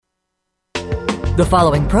The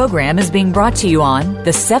following program is being brought to you on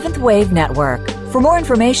the Seventh Wave Network. For more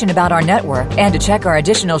information about our network and to check our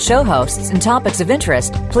additional show hosts and topics of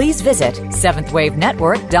interest, please visit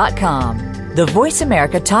seventhwavenetwork.com. The Voice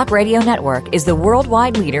America Talk Radio Network is the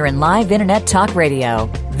worldwide leader in live Internet talk radio.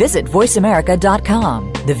 Visit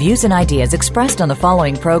voiceamerica.com. The views and ideas expressed on the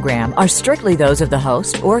following program are strictly those of the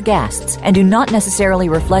host or guests and do not necessarily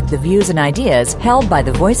reflect the views and ideas held by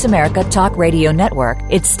the Voice America Talk Radio Network,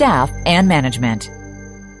 its staff, and management.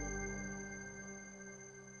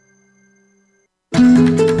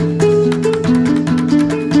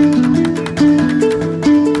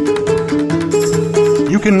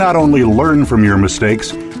 You can not only learn from your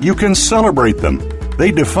mistakes, you can celebrate them.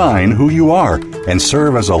 They define who you are and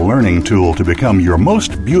serve as a learning tool to become your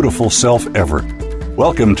most beautiful self ever.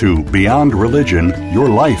 Welcome to Beyond Religion, Your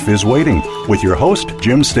Life is Waiting, with your host,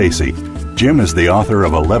 Jim Stacy. Jim is the author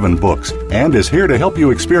of 11 books and is here to help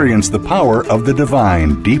you experience the power of the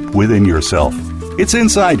divine deep within yourself. It's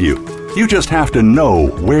inside you. You just have to know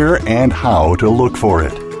where and how to look for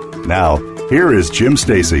it. Now, here is Jim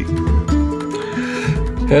Stacy.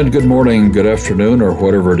 And good morning, good afternoon, or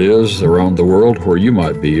whatever it is around the world where you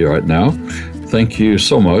might be right now. Thank you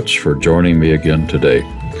so much for joining me again today.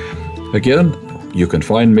 Again, you can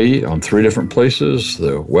find me on 3 different places.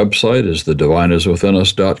 The website is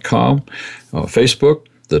thedivineiswithinus.com, Facebook,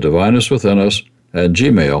 The Divine Is Within Us, and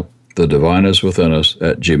Gmail,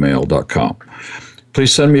 thedivineiswithinus@gmail.com.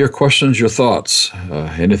 Please send me your questions, your thoughts,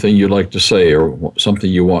 anything you'd like to say or something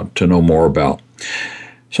you want to know more about.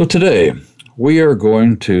 So today, we are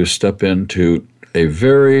going to step into a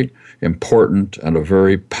very important and a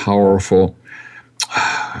very powerful,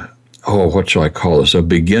 what shall I call this? A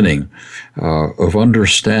beginning of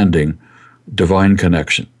understanding divine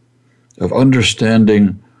connection, of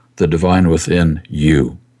understanding the divine within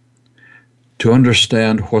you, to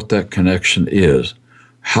understand what that connection is,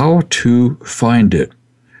 how to find it.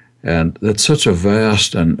 And that's such a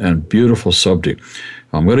vast and beautiful subject.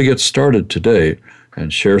 I'm going to get started today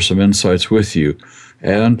and share some insights with you.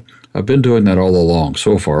 And I've been doing that all along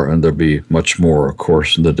so far, and there'll be much more, of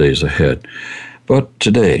course, in the days ahead. But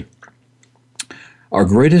today, our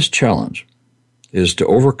greatest challenge is to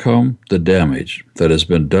overcome the damage that has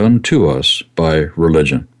been done to us by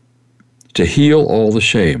religion, to heal all the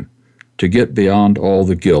shame, to get beyond all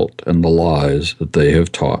the guilt and the lies that they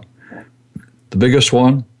have taught. The biggest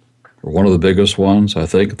one, or one of the biggest ones, I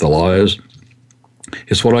think, the lies,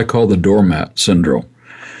 is what I call the doormat syndrome.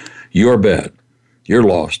 You are bad, you're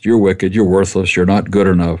lost, you're wicked, you're worthless, you're not good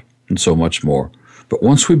enough, and so much more. But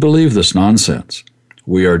once we believe this nonsense,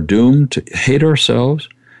 we are doomed to hate ourselves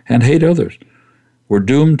and hate others. We're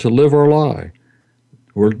doomed to live our lie.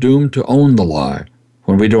 We're doomed to own the lie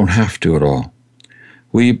when we don't have to at all.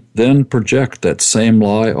 We then project that same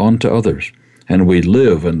lie onto others, and we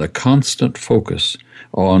live in the constant focus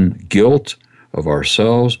on guilt of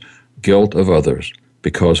ourselves, guilt of others,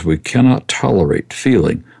 because we cannot tolerate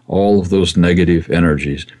feeling all of those negative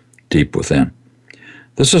energies deep within.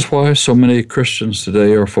 This is why so many Christians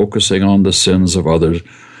today are focusing on the sins of others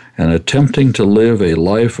and attempting to live a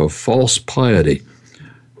life of false piety,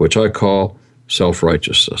 which I call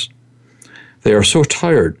self-righteousness. They are so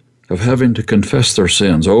tired of having to confess their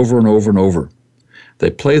sins over and over and over. They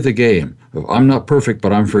play the game of, I'm not perfect,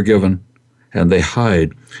 but I'm forgiven, and they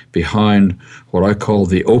hide behind what I call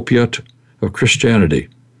the opiate of Christianity.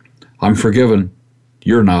 I'm forgiven,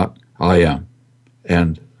 you're not, I am.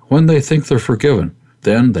 And when they think they're forgiven,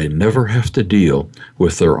 then they never have to deal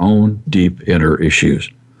with their own deep inner issues.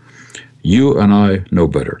 You and I know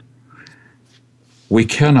better. We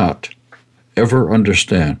cannot ever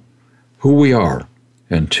understand who we are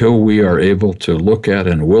until we are able to look at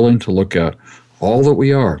and willing to look at all that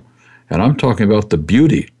we are. And I'm talking about the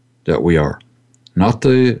beauty that we are, not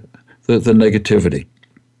the negativity.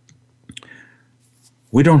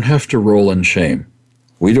 We don't have to roll in shame.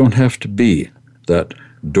 We don't have to be that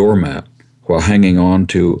doormat while hanging on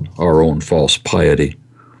to our own false piety.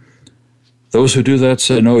 Those who do that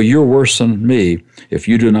say, no, you're worse than me if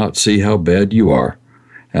you do not see how bad you are.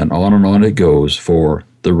 And on it goes for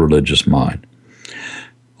the religious mind.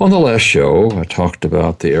 On the last show, I talked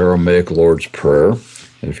about the Aramaic Lord's Prayer.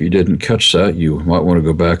 If you didn't catch that, you might want to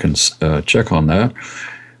go back and check on that.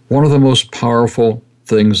 One of the most powerful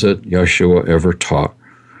things that Yeshua ever taught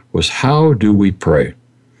was, how do we pray?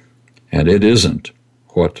 And it isn't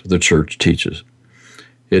what the church teaches.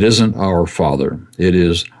 It isn't our Father. It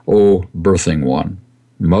is, O birthing one,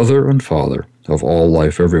 mother and father of all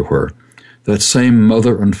life everywhere. That same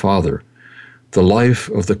mother and father, the life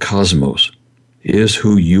of the cosmos, is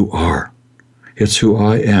who you are. It's who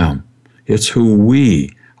I am. It's who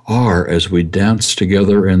we are as we dance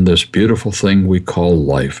together in this beautiful thing we call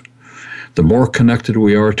life. The more connected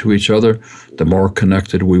we are to each other, the more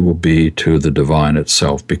connected we will be to the divine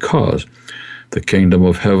itself, because the kingdom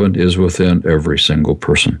of heaven is within every single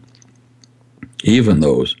person, even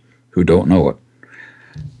those who don't know it.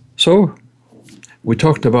 So, we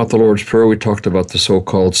talked about the Lord's Prayer. We talked about the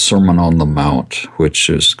so-called Sermon on the Mount, which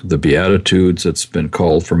is the Beatitudes. It's been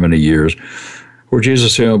called for many years, where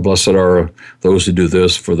Jesus said, blessed are those who do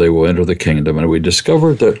this, for they will enter the kingdom. And we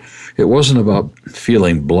discovered that it wasn't about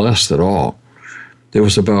feeling blessed at all. It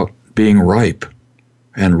was about being ripe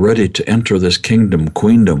and ready to enter this kingdom,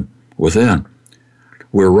 queendom within.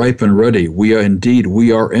 We're ripe and ready. We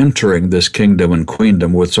are entering this kingdom and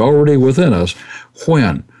queendom, what's already within us,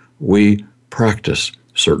 when we practice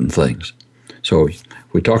certain things. So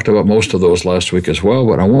we talked about most of those last week as well,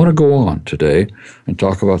 but I want to go on today and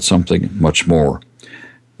talk about something much more,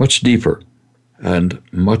 much deeper, and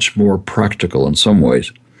much more practical in some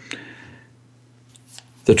ways.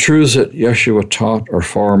 The truths that Yeshua taught are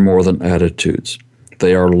far more than attitudes.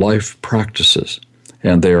 They are life practices,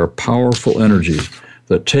 and they are powerful energies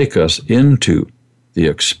that take us into the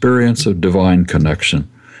experience of divine connection,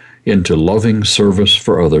 into loving service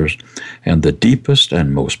for others, and the deepest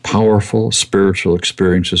and most powerful spiritual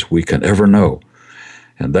experiences we can ever know.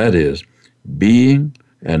 And that is being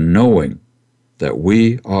and knowing that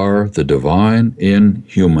we are the divine in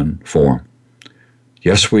human form.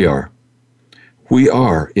 Yes, we are. We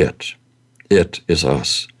are it. It is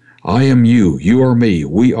us. I am you. You are me.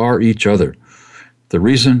 We are each other. The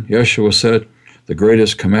reason Yeshua said the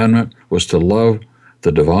greatest commandment was to love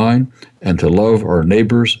the divine and to love our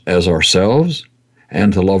neighbors as ourselves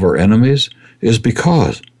and to love our enemies is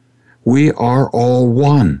because we are all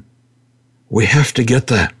one. We have to get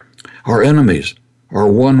that. Our enemies are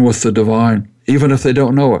one with the divine, even if they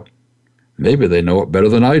don't know it. Maybe they know it better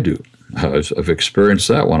than I do. I've experienced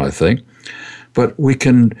that one, I think. But we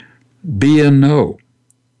can be and know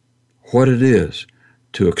what it is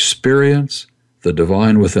to experience the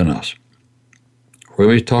divine within us. We're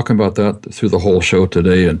going to be talking about that through the whole show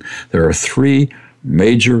today, and there are three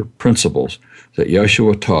major principles that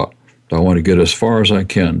Yeshua taught. I want to get as far as I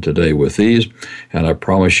can today with these, and I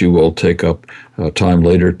promise you we'll take up time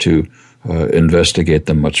later to investigate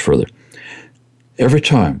them much further. Every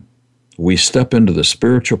time we step into the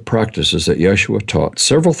spiritual practices that Yeshua taught,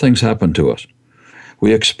 several things happen to us.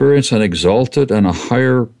 We experience an exalted and a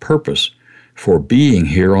higher purpose for being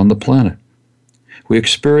here on the planet. We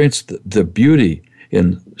experience the beauty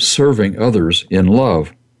in serving others in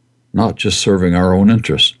love, not just serving our own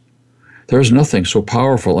interests. There's nothing so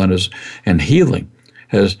powerful and healing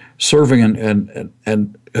as serving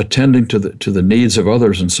and attending to the needs of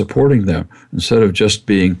others and supporting them, instead of just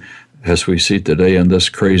being, as we see today in this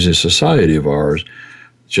crazy society of ours,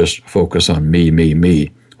 just focus on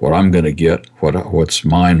me, what I'm going to get, what's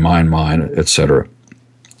mine, etc.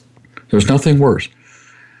 There's nothing worse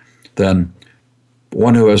than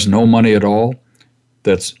one who has no money at all,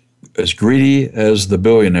 that's as greedy as the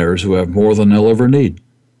billionaires who have more than they'll ever need.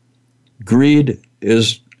 Greed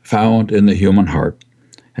is found in the human heart,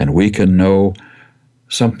 and we can know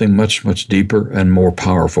something much, much deeper and more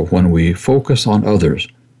powerful when we focus on others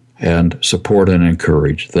and support and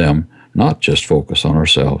encourage them, not just focus on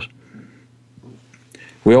ourselves.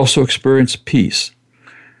 We also experience peace,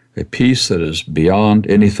 a peace that is beyond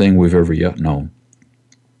anything we've ever yet known.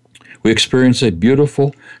 We experience a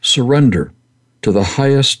beautiful surrender to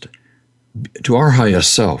our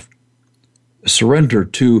highest self, surrender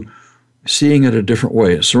to seeing it a different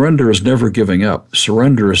way. Surrender is never giving up.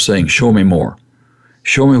 Surrender is saying, show me more.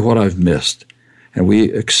 Show me what I've missed. And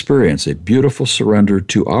we experience a beautiful surrender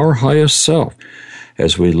to our highest self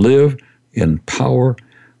as we live in power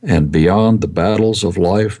and beyond the battles of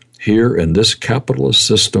life here in this capitalist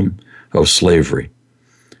system of slavery.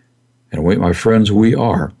 And my friends, we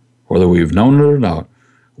are, whether we've known it or not,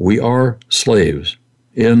 we are slaves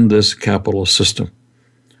in this capitalist system.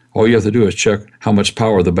 All you have to do is check how much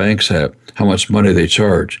power the banks have, how much money they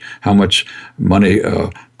charge, how much money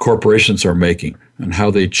corporations are making, and how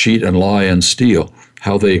they cheat and lie and steal,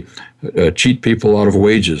 how they cheat people out of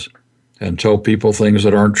wages and tell people things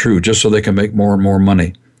that aren't true just so they can make more and more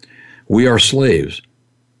money. We are slaves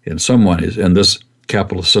in some ways in this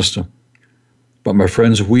capitalist system. But my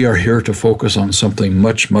friends, we are here to focus on something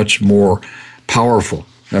much, much more powerful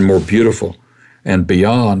and more beautiful and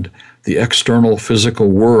beyond the external physical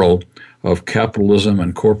world of capitalism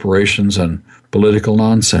and corporations and political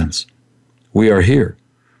nonsense. We are here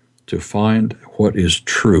to find what is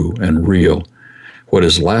true and real, what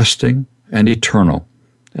is lasting and eternal,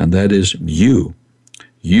 and that is you.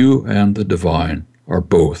 You and the divine are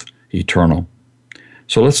both eternal.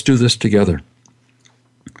 So let's do this together.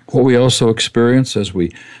 What we also experience as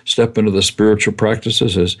we step into the spiritual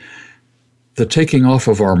practices is the taking off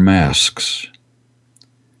of our masks,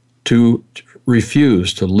 to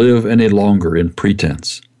refuse to live any longer in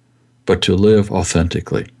pretense, but to live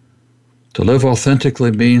authentically. To live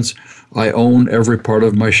authentically means I own every part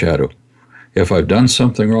of my shadow. If I've done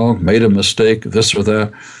something wrong, made a mistake, this or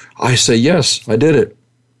that, I say, yes, I did it.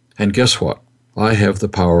 And guess what? I have the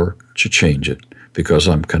power to change it because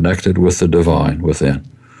I'm connected with the divine within.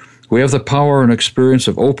 We have the power and experience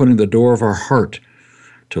of opening the door of our heart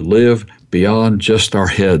to live beyond just our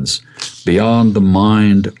heads, beyond the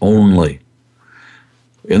mind only.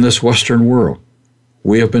 In this Western world,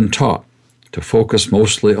 we have been taught to focus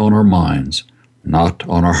mostly on our minds, not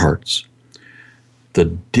on our hearts.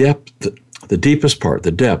 The deepest part,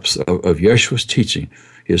 the depths of Yeshua's teaching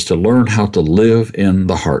is to learn how to live in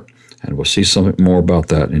the heart. And we'll see something more about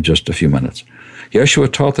that in just a few minutes.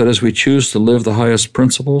 Yeshua taught that as we choose to live the highest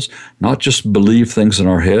principles, not just believe things in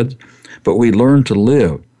our head, but we learn to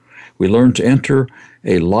live. We learn to enter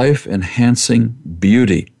a life-enhancing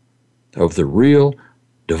beauty of the real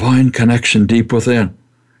divine connection deep within.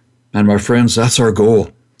 And my friends, that's our goal.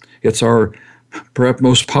 It's our perhaps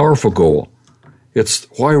most powerful goal. It's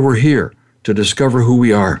why we're here, to discover who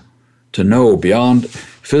we are, to know beyond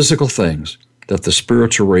physical things that the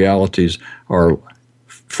spiritual realities are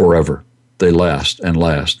forever. They last and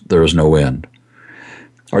last. There is no end.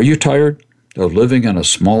 Are you tired of living in a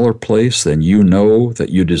smaller place than you know that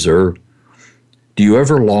you deserve? Do you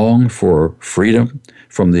ever long for freedom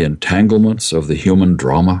from the entanglements of the human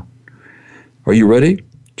drama? Are you ready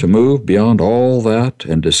to move beyond all that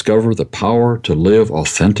and discover the power to live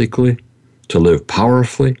authentically, to live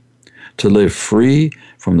powerfully, to live free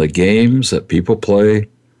from the games that people play,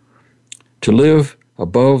 to live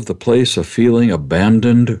above the place of feeling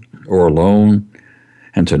abandoned or alone,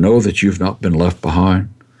 and to know that you've not been left behind?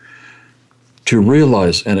 To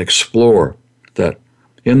realize and explore that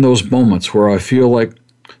in those moments where I feel like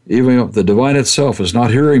even the divine itself is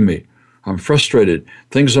not hearing me, I'm frustrated,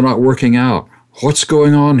 things are not working out, what's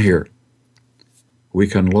going on here? We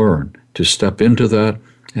can learn to step into that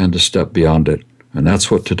and to step beyond it. And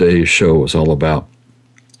that's what today's show is all about.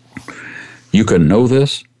 You can know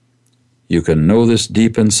this. You can know this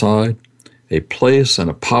deep inside, a place and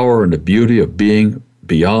a power and a beauty of being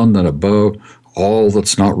beyond and above all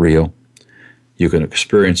that's not real. You can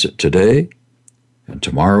experience it today and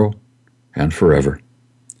tomorrow and forever.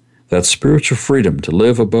 That spiritual freedom to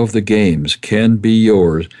live above the games can be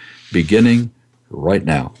yours beginning right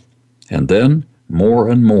now. And then more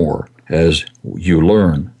and more as you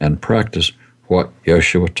learn and practice what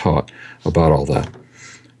Yeshua taught about all that.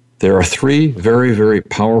 There are three very, very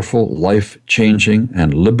powerful, life-changing,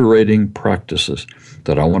 and liberating practices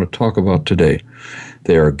that I want to talk about today.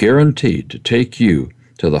 They are guaranteed to take you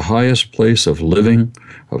to the highest place of living,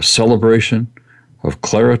 of celebration, of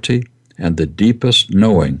clarity, and the deepest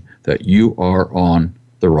knowing that you are on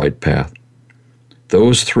the right path.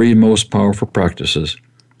 Those three most powerful practices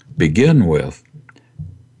begin with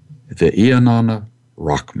the Iyanana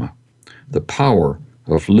Rakma, the power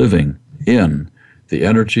of living in the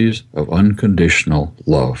energies of unconditional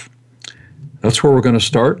love. That's where we're going to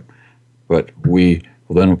start, but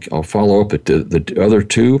I'll follow up at the other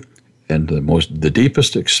two, and the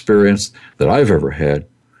deepest experience that I've ever had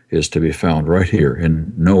is to be found right here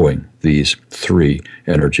in knowing these three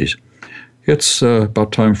energies. It's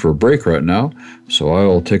about time for a break right now, so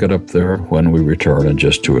I'll take it up there when we return in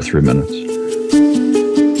just 2 or 3 minutes.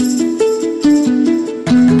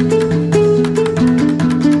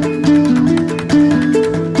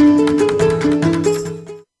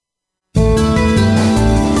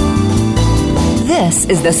 This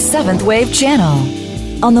is the Seventh Wave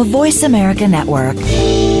Channel on the Voice America Network.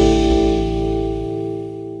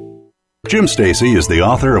 Jim Stacy is the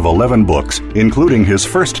author of 11 books, including his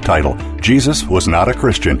first title, Jesus Was Not a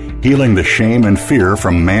Christian, Healing the Shame and Fear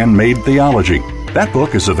from Man-Made Theology. That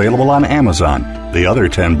book is available on Amazon. The other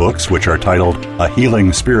 10 books, which are titled A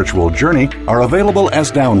Healing Spiritual Journey, are available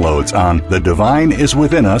as downloads on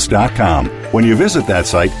thedivineiswithinus.com. When you visit that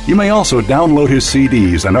site, you may also download his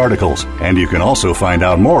CDs and articles, and you can also find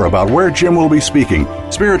out more about where Jim will be speaking,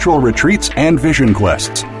 spiritual retreats, and vision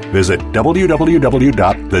quests. Visit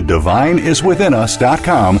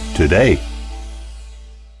www.thedivineiswithinus.com today.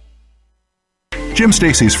 Jim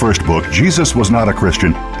Stacy's first book, Jesus Was Not a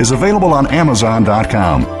Christian, is available on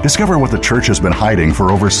Amazon.com. Discover what the church has been hiding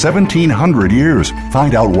for over 1,700 years.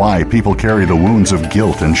 Find out why people carry the wounds of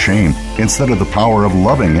guilt and shame instead of the power of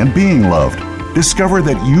loving and being loved. Discover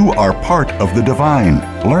that you are part of the divine.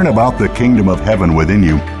 Learn about the kingdom of heaven within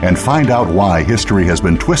you and find out why history has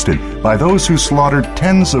been twisted by those who slaughtered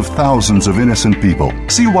tens of thousands of innocent people.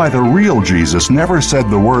 See why the real Jesus never said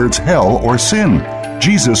the words hell or sin.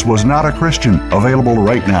 Jesus was not a Christian. Available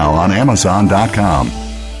right now on Amazon.com.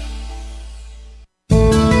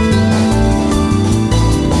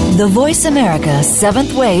 The Voice America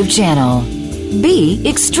Seventh Wave Channel. Be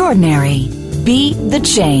extraordinary. Be the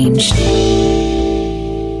change.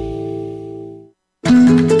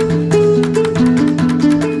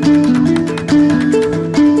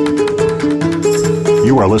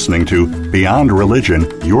 You are listening to Beyond Religion,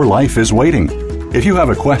 Your Life is Waiting. If you have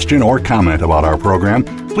a question or comment about our program,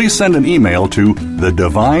 please send an email to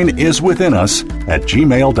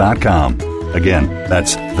thedivineiswithinus@gmail.com. Again,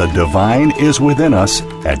 that's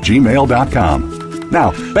thedivineiswithinus@gmail.com.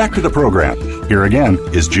 Now, back to the program. Here again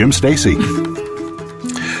is Jim Stacy.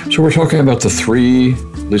 So we're talking about the three,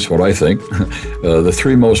 at least what I think, the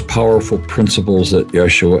three most powerful principles that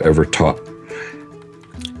Yeshua ever taught.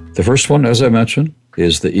 The first one, as I mentioned,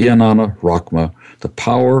 is the Iyanana Rachma, the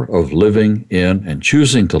power of living in and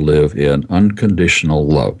choosing to live in unconditional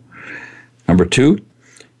love. Number two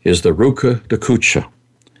is the Ruka Dakucha,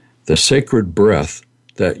 the sacred breath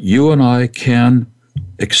that you and I can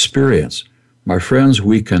experience. My friends,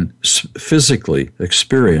 we can physically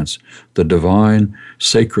experience the divine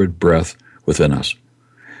sacred breath within us.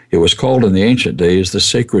 It was called in the ancient days the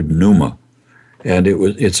sacred pneuma, and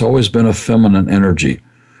it's always been a feminine energy.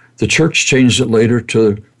 The church changed it later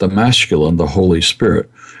to the masculine, the Holy Spirit,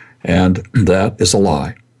 and that is a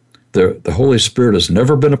lie. The Holy Spirit has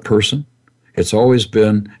never been a person. It's always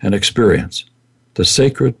been an experience, the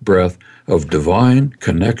sacred breath of divine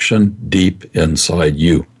connection deep inside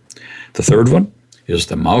you. The third one is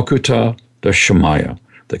the Malkuta Dashmaya,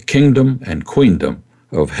 the kingdom and queendom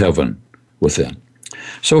of heaven within.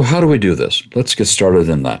 So how do we do this? Let's get started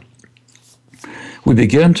in that. We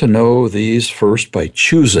begin to know these first by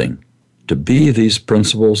choosing to be these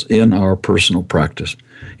principles in our personal practice,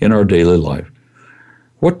 in our daily life.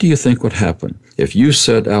 What do you think would happen if you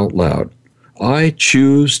said out loud, I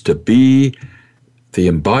choose to be the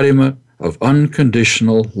embodiment of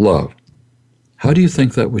unconditional love? How do you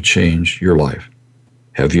think that would change your life?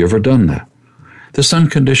 Have you ever done that? This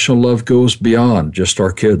unconditional love goes beyond just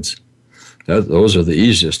our kids. Those are the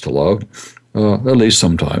easiest to love, at least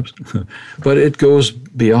sometimes. But it goes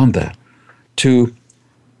beyond that. To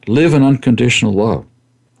live in unconditional love.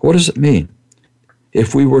 What does it mean?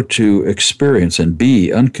 If we were to experience and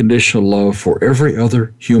be unconditional love for every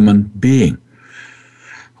other human being.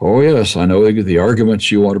 Oh yes, I know the arguments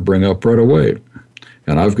you want to bring up right away.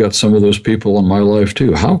 And I've got some of those people in my life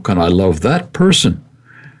too. How can I love that person?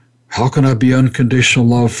 How can I be unconditional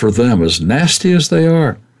love for them, as nasty as they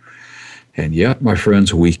are? And yet, my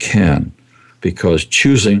friends, we can, because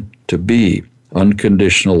choosing to be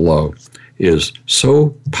unconditional love is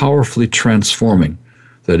so powerfully transforming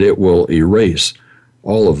that it will erase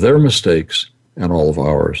all of their mistakes and all of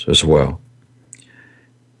ours as well.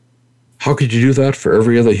 How could you do that for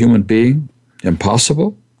every other human being?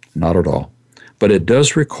 Impossible? Not at all. But it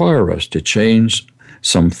does require us to change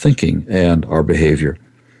some thinking and our behavior.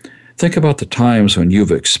 Think about the times when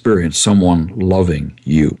you've experienced someone loving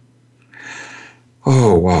you.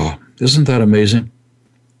 Oh, wow. Isn't that amazing?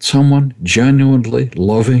 Someone genuinely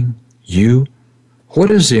loving you. What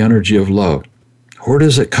is the energy of love? Where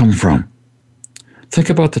does it come from? Think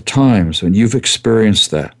about the times when you've experienced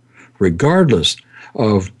that, regardless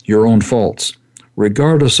of your own faults,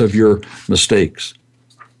 regardless of your mistakes.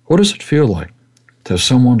 What does it feel like to have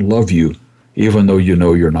someone love you even though you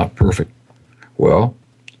know you're not perfect? Well,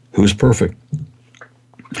 who's perfect?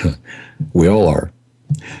 We all are.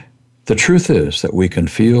 The truth is that we can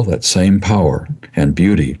feel that same power and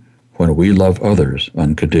beauty when we love others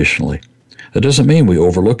unconditionally. That doesn't mean we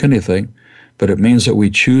overlook anything, but it means that we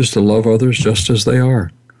choose to love others just as they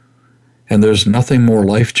are. And there's nothing more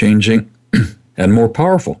life-changing and more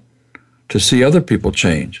powerful to see other people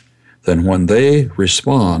change than when they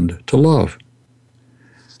respond to love.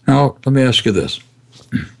 Now, let me ask you this.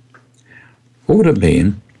 What would it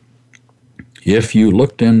mean if you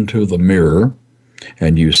looked into the mirror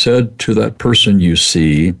and you said to that person you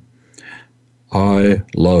see, I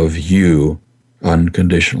love you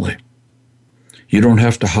unconditionally? You don't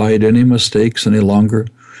have to hide any mistakes any longer.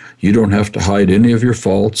 You don't have to hide any of your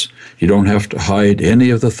faults. You don't have to hide any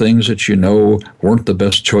of the things that you know weren't the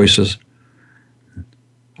best choices.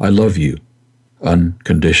 I love you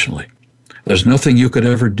unconditionally. There's nothing you could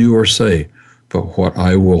ever do or say but what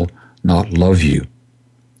I will not love you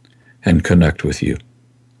and connect with you.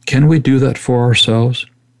 Can we do that for ourselves?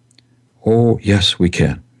 Oh, yes, we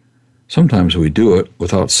can. Sometimes we do it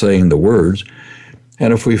without saying the words.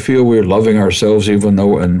 And if we feel we're loving ourselves even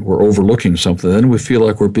though and we're overlooking something, then we feel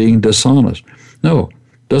like we're being dishonest. No,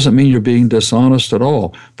 doesn't mean you're being dishonest at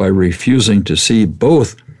all by refusing to see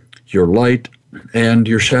both your light and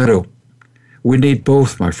your shadow. We need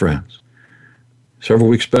both, my friends. Several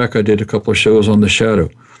weeks back, I did a couple of shows on the shadow.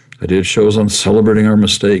 I did shows on celebrating our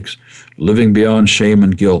mistakes, living beyond shame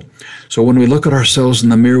and guilt. So when we look at ourselves in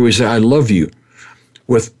the mirror, we say, I love you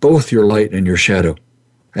with both your light and your shadow.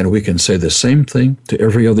 And we can say the same thing to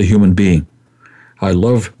every other human being. I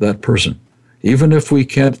love that person. Even if we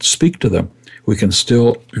can't speak to them, we can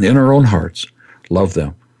still, in our own hearts, love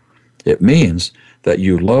them. It means that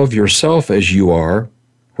you love yourself as you are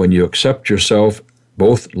when you accept yourself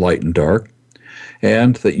both light and dark,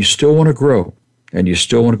 and that you still want to grow and you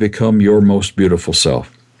still want to become your most beautiful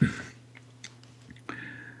self.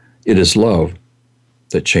 It is love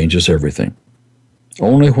that changes everything.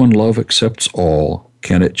 Only when love accepts all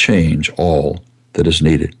can it change all that is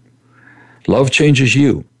needed. Love changes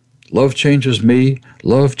you. Love changes me.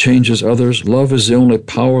 Love changes others. Love is the only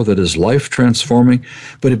power that is life-transforming,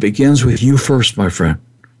 but it begins with you first, my friend.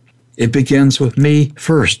 It begins with me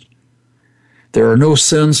first. There are no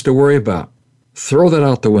sins to worry about. Throw that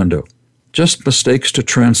out the window. Just mistakes to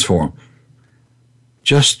transform.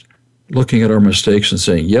 Just looking at our mistakes and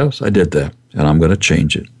saying, yes, I did that, and I'm going to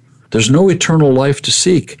change it. There's no eternal life to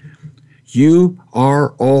seek. You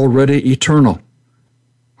are already eternal.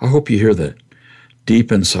 I hope you hear that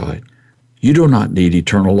deep inside. You do not need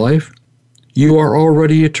eternal life. You are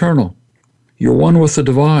already eternal. You're one with the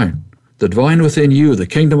divine within you, the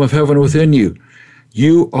kingdom of heaven within you.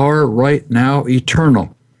 You are right now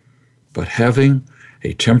eternal, but having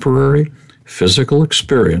a temporary physical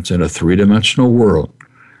experience in a three-dimensional world.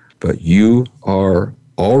 But you are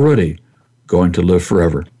already going to live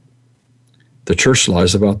forever. The church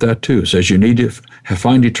lies about that too. It says you need to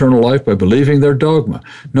find eternal life by believing their dogma.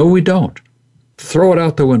 No, we don't. Throw it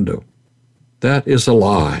out the window. That is a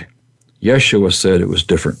lie. Yeshua said it was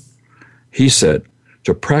different. He said,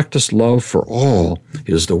 to practice love for all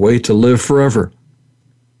is the way to live forever.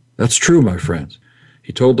 That's true, my friends.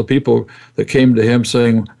 He told the people that came to him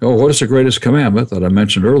saying, oh, what is the greatest commandment that I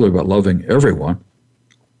mentioned earlier about loving everyone?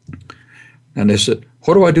 And they said,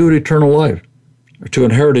 what do I do to eternal life, or to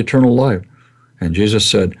inherit eternal life? And Jesus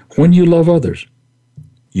said, when you love others,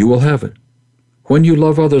 you will have it. When you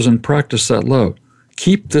love others and practice that love,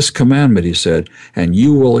 keep this commandment, he said, and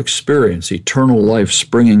you will experience eternal life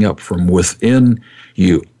springing up from within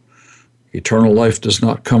you. Eternal life does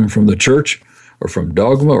not come from the church or from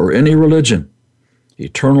dogma or any religion.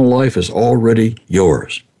 Eternal life is already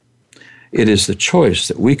yours. It is the choice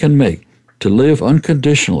that we can make to live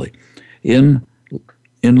unconditionally in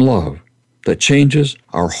love that changes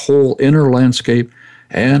our whole inner landscape,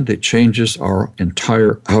 and it changes our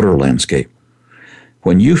entire outer landscape.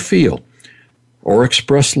 When you feel or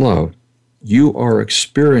express love, you are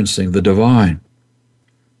experiencing the divine.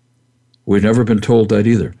 We've never been told that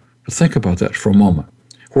either. But think about that for a moment.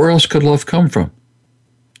 Where else could love come from?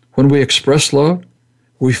 When we express love,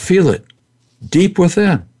 we feel it deep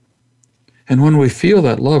within. And when we feel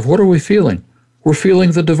that love, what are we feeling? We're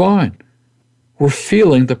feeling the divine. We're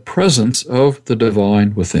feeling the presence of the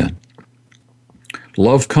divine within.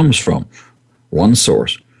 Love comes from one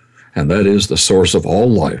source, and that is the source of all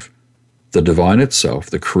life, the divine itself,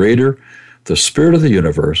 the creator, the spirit of the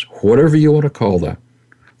universe, whatever you want to call that.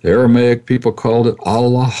 The Aramaic people called it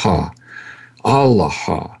Allah,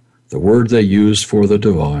 Allah, the word they used for the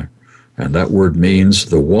divine. And that word means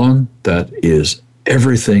the one that is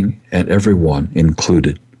everything and everyone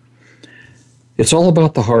included. It's all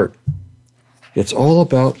about the heart. It's all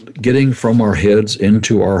about getting from our heads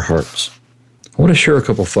into our hearts. I want to share a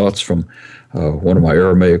couple thoughts from one of my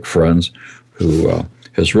Aramaic friends who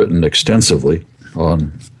has written extensively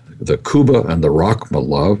on the Kuba and the Rachma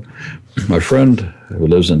love. My friend who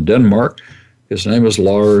lives in Denmark, his name is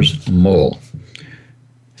Lars Moll.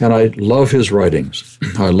 And I love his writings.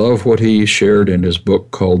 I love what he shared in his book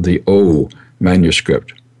called The O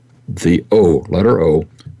Manuscript. The O, letter O,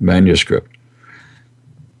 manuscript.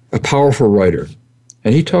 A powerful writer.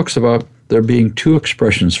 And he talks about there being two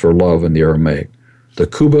expressions for love in the Aramaic, the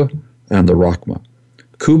Kuba and the Rachma.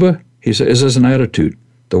 Kuba, he says, is an attitude.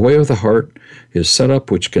 The way of the heart is set up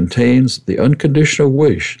which contains the unconditional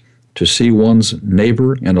wish to see one's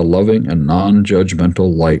neighbor in a loving and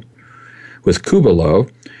non-judgmental light. With Kuba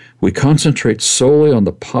love, we concentrate solely on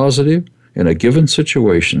the positive in a given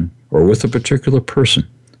situation or with a particular person,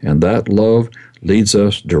 and that love leads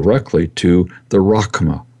us directly to the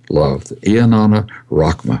Rachma love, the Iyanana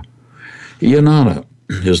Rachma. Iyanana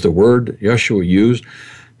is the word Yeshua used,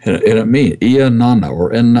 and it means Ianana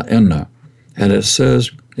or Enna. And it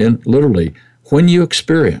says, literally, when you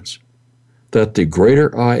experience that the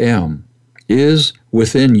greater I am is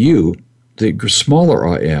within you, the smaller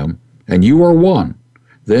I am, and you are one,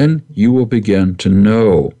 then you will begin to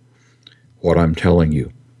know what I'm telling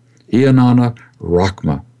you. Ianana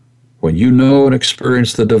Rakma. When you know and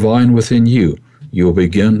experience the divine within you, you will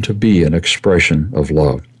begin to be an expression of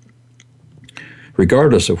love.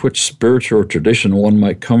 Regardless of which spiritual tradition one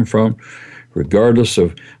might come from, regardless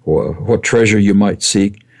of what treasure you might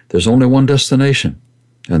seek, there's only one destination,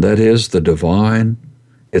 and that is the divine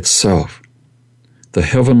itself, the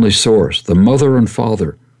heavenly source, the mother and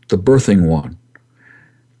father, the birthing one.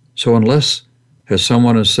 So unless, as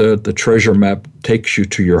someone has said, the treasure map takes you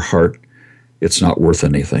to your heart, it's not worth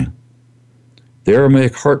anything. The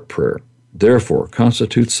Aramaic heart prayer, therefore,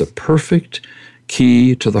 constitutes the perfect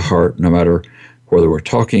key to the heart, no matter whether we're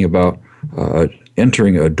talking about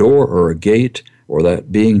entering a door or a gate, or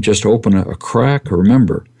that being just open a crack.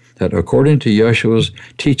 Remember that according to Yeshua's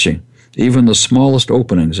teaching, even the smallest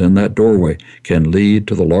openings in that doorway can lead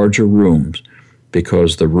to the larger rooms,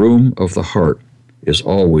 because the room of the heart is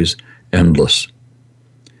always endless.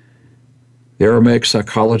 The Aramaic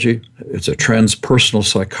psychology, it's a transpersonal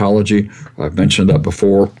psychology. I've mentioned that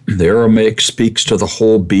before. The Aramaic speaks to the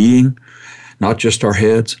whole being, not just our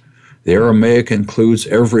heads. The Aramaic includes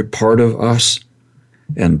every part of us,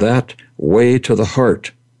 and that way to the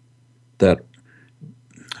heart, that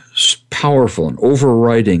powerful and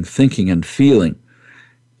overriding thinking and feeling,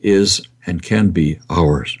 is and can be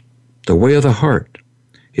ours. The way of the heart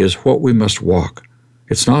is what we must walk.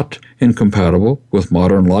 It's not incompatible with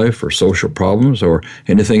modern life or social problems or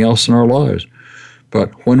anything else in our lives. But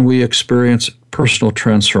when we experience personal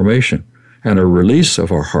transformation and a release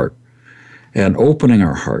of our heart and opening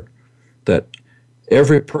our heart, that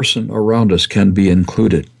every person around us can be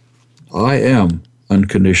included. I am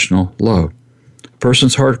unconditional love. A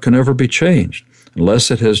person's heart can never be changed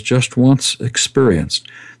unless it has just once experienced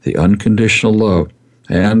the unconditional love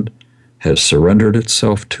and has surrendered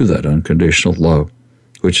itself to that unconditional love,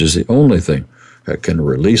 which is the only thing that can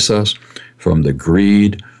release us from the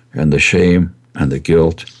greed and the shame and the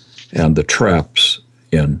guilt and the traps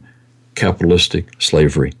in capitalistic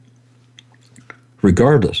slavery.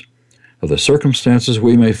 Regardless of the circumstances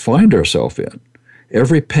we may find ourselves in,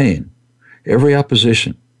 every pain, every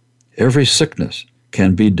opposition, every sickness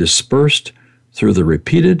can be dispersed through the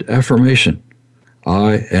repeated affirmation,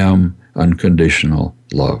 I am unconditional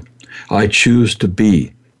love. I choose to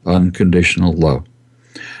be unconditional love.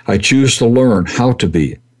 I choose to learn how to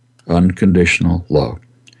be unconditional love.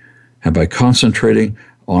 And by concentrating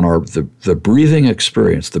on the breathing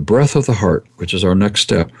experience, the breath of the heart, which is our next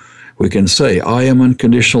step, we can say, I am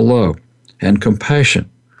unconditional love and compassion.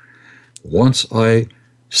 Once I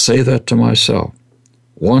say that to myself,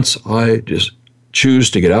 once I just choose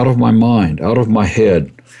to get out of my mind, out of my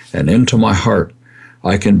head, and into my heart,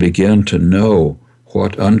 I can begin to know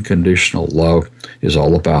what unconditional love is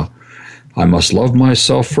all about. I must love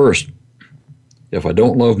myself first. If I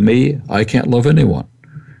don't love me, I can't love anyone.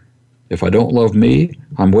 If I don't love me,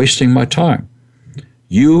 I'm wasting my time.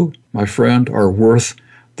 You, my friend, are worth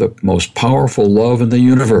the most powerful love in the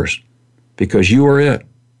universe because you are it.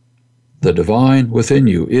 The divine within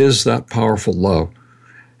you is that powerful love.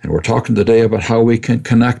 And we're talking today about how we can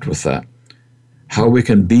connect with that, how we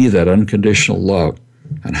can be that unconditional love,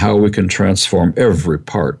 and how we can transform every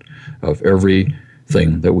part of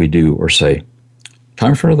everything that we do or say.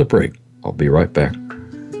 Time for another break. I'll be right back.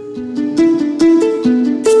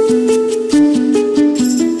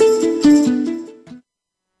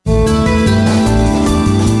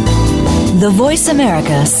 The Voice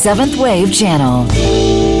America 7th Wave Channel.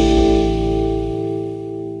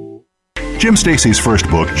 Jim Stacy's first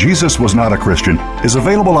book, Jesus Was Not a Christian, is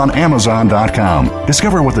available on Amazon.com.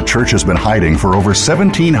 Discover what the church has been hiding for over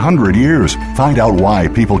 1,700 years. Find out why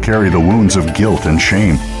people carry the wounds of guilt and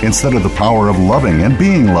shame instead of the power of loving and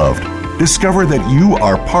being loved. Discover that you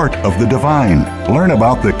are part of the divine. Learn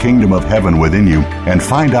about the kingdom of heaven within you and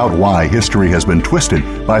find out why history has been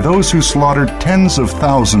twisted by those who slaughtered tens of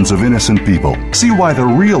thousands of innocent people. See why the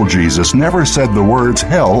real Jesus never said the words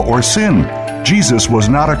hell or sin. Jesus Was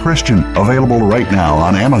Not a Christian. Available right now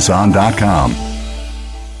on Amazon.com.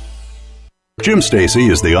 Jim Stacy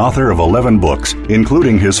is the author of 11 books,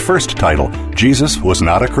 including his first title, Jesus Was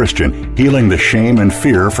Not a Christian, Healing the Shame and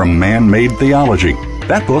Fear from Man-Made Theology.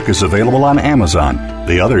 That book is available on Amazon.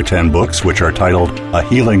 The other 10 books, which are titled A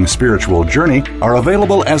Healing Spiritual Journey, are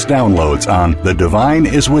available as downloads on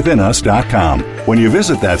thedivineiswithinus.com. When you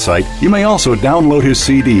visit that site, you may also download his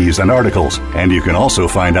CDs and articles, and you can also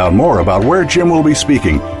find out more about where Jim will be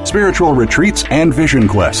speaking, spiritual retreats, and vision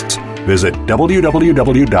quests. Visit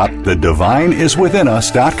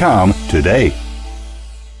www.thedivineiswithinus.com today.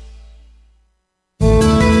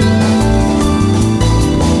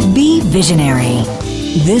 Be visionary.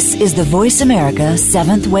 This is the Voice America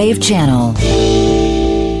 7th Wave Channel.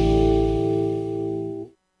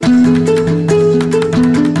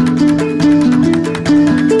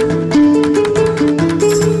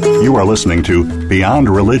 You are listening to Beyond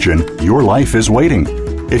Religion, Your Life is Waiting.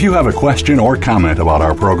 If you have a question or comment about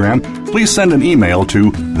our program, please send an email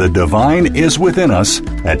to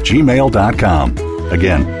thedivineiswithinus@gmail.com.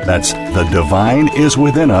 Again, that's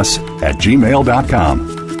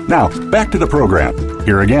thedivineiswithinus@gmail.com. Now, back to the program.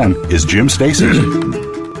 Here again is Jim Stacy.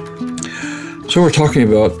 So we're talking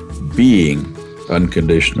about being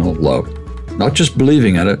unconditional love. Not just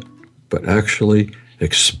believing in it, but actually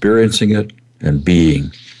experiencing it and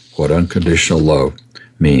being what unconditional love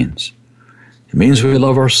means. It means we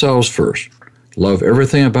love ourselves first, love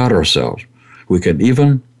everything about ourselves. We can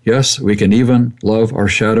even love our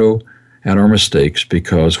shadow and our mistakes,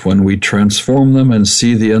 because when we transform them and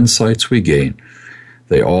see the insights we gain,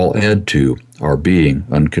 they all add to our being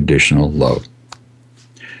unconditional love.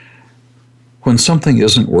 When something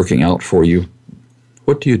isn't working out for you,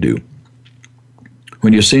 what do you do?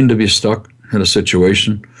 When you seem to be stuck in a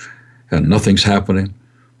situation and nothing's happening,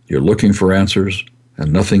 you're looking for answers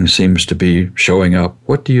and nothing seems to be showing up,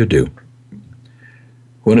 what do you do?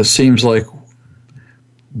 When it seems like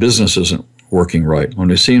business isn't working right,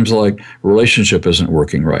 when it seems like relationship isn't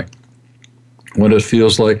working right, when it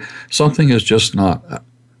feels like something is just not,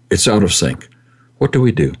 it's out of sync, what do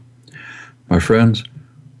we do? My friends,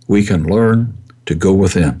 we can learn to go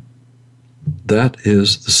within. That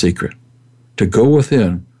is the secret. To go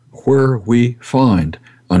within where we find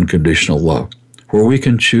unconditional love, where we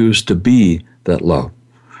can choose to be that love.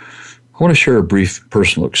 I want to share a brief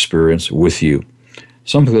personal experience with you,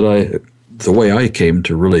 something that the way I came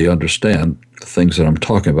to really understand the things that I'm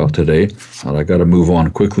talking about today, and I got to move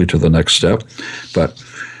on quickly to the next step. But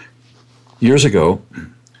years ago,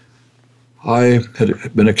 I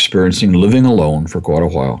had been experiencing living alone for quite a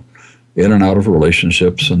while, in and out of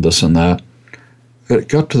relationships and this and that. It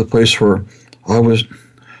got to the place where I was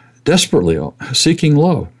desperately seeking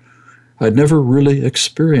love. I'd never really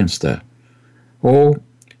experienced that. Oh,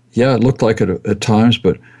 yeah, it looked like it at times,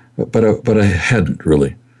 but I hadn't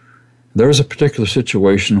really. There was a particular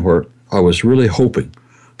situation where I was really hoping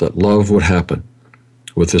that love would happen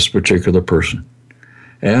with this particular person.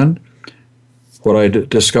 And what I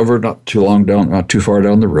discovered not too far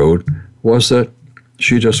down the road was that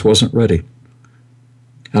she just wasn't ready.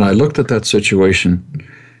 And I looked at that situation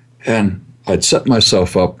and I'd set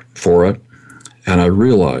myself up for it, and I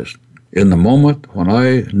realized in the moment when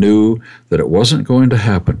I knew that it wasn't going to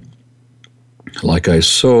happen like I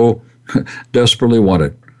so desperately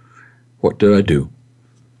wanted, what did I do?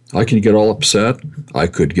 I can get all upset. I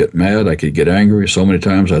could get mad. I could get angry. So many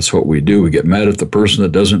times that's what we do. We get mad at the person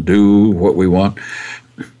that doesn't do what we want.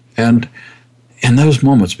 And in those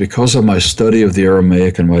moments, because of my study of the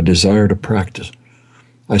Aramaic and my desire to practice,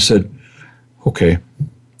 I said, okay,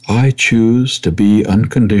 I choose to be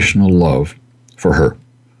unconditional love for her.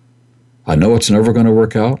 I know it's never going to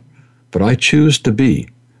work out, but I choose to be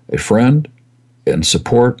a friend and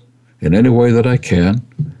support in any way that I can,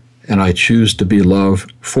 and I choose to be love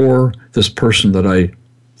for this person that I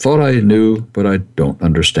thought I knew, but I don't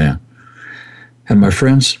understand. And my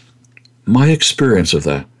friends, my experience of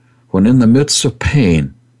that, when in the midst of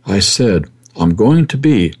pain, I said, I'm going to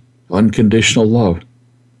be unconditional love.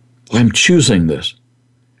 I'm choosing this.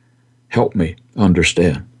 Help me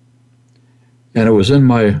understand. And it was in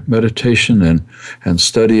my meditation and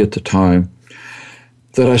study at the time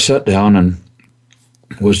that I sat down and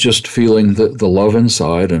was just feeling the love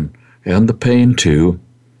inside and the pain too.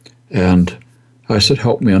 And I said,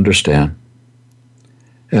 help me understand.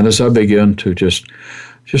 And as I began to just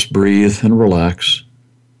breathe and relax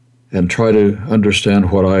and try to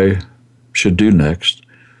understand what I should do next,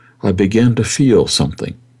 I began to feel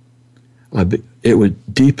something. It was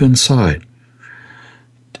deep inside.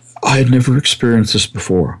 I had never experienced this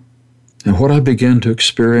before. And what I began to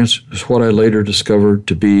experience is what I later discovered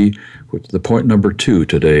to be the point number 2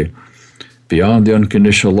 today. Beyond the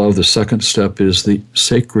unconditional love, the second step is the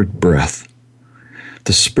sacred breath.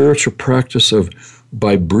 The spiritual practice of,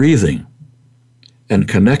 by breathing and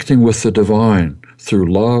connecting with the divine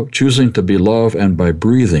through love, choosing to be love, and by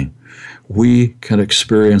breathing, we can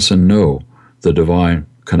experience and know the divine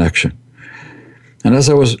connection. And as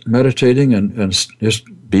I was meditating and just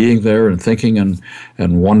being there and thinking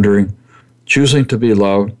and wondering, choosing to be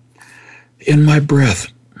love, in my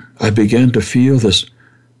breath, I began to feel this,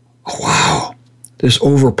 wow, this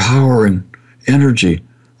overpowering energy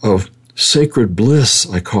of sacred bliss,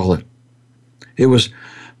 I call it. It was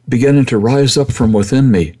beginning to rise up from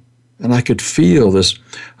within me, and I could feel this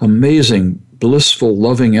amazing, blissful,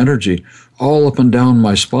 loving energy all up and down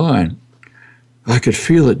my spine. I could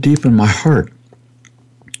feel it deep in my heart.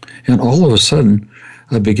 And all of a sudden,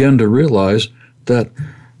 I began to realize that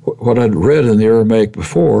what I'd read in the Aramaic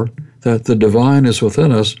before, that the divine is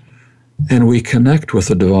within us, and we connect with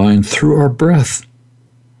the divine through our breath.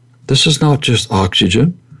 This is not just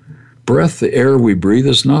oxygen. Breath, the air we breathe,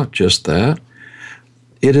 is not just that.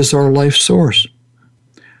 It is our life source.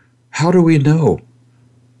 How do we know?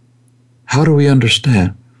 How do we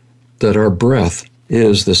understand that our breath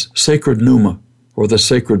is this sacred pneuma, or the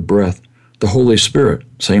sacred breath, the Holy Spirit,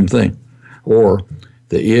 same thing, or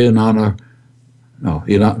the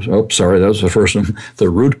that was the first one, the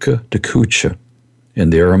Rudka Dekucha in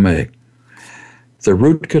the Aramaic. The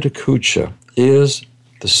Rudka Dekucha is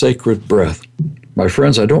the sacred breath. My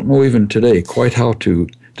friends, I don't know even today quite how to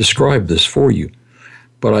describe this for you,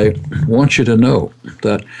 but I want you to know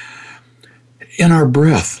that in our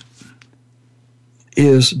breath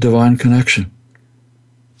is divine connection.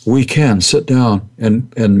 We can sit down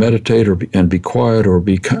and meditate and be quiet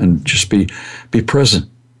and just be present.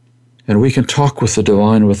 And we can talk with the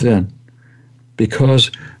divine within, because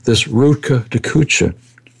this Rudka Dekucha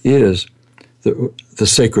is the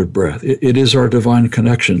sacred breath. It is our divine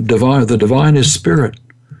connection. The divine is spirit.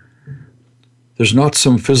 There's not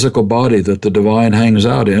some physical body that the divine hangs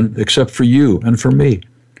out in except for you and for me.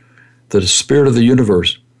 The spirit of the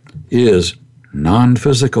universe is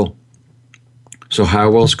non-physical. So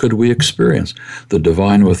how else could we experience the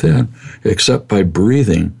divine within except by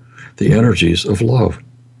breathing the energies of love?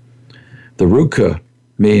 The Rudka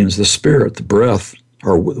means the spirit, the breath,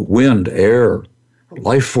 or wind, air,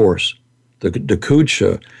 life force. The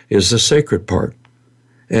Dekucha is the sacred part.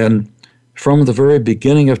 And from the very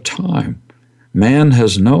beginning of time, man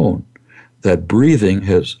has known that breathing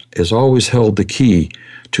has always held the key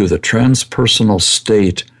to the transpersonal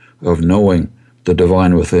state of knowing the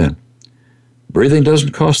divine within. Breathing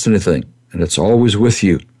doesn't cost anything, and it's always with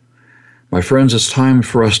you. My friends, it's time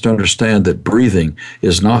for us to understand that breathing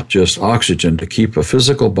is not just oxygen to keep a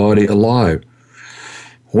physical body alive.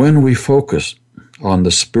 When we focus on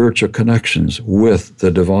the spiritual connections with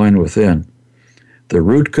the divine within, the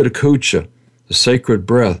Rudka Dekucha, the sacred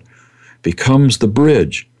breath, becomes the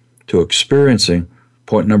bridge to experiencing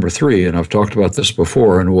point number 3, and I've talked about this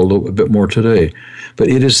before and we'll do a bit more today, but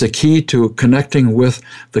it is the key to connecting with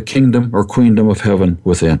the kingdom or queendom of heaven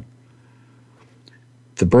within.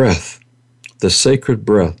 The breath, the sacred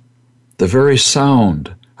breath, the very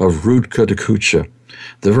sound of Rudka Dekucha,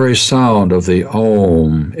 the very sound of the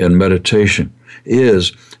Om in meditation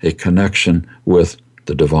is a connection with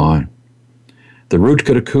the divine. The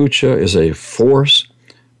Rudka Dekucha is a force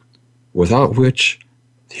without which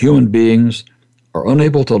human beings are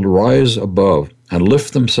unable to rise above and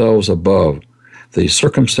lift themselves above the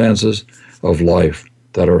circumstances of life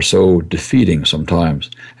that are so defeating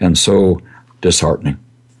sometimes and so disheartening.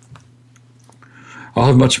 I'll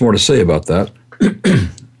have much more to say about that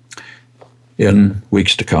in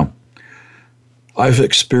weeks to come. I've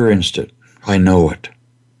experienced it. I know it.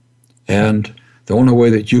 And the only way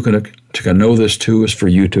that you can know this too is for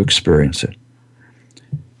you to experience it.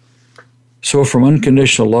 So from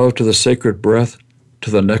unconditional love to the sacred breath to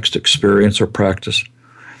the next experience or practice,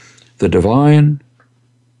 the divine,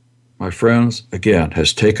 my friends, again,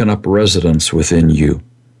 has taken up residence within you.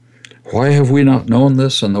 Why have we not known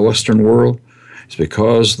this in the Western world? It's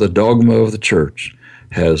because the dogma of the church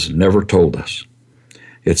has never told us.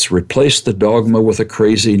 It's replaced the dogma with a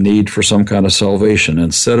crazy need for some kind of salvation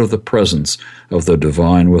instead of the presence of the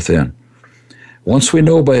divine within. Once we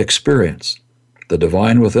know by experience the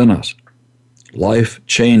divine within us, life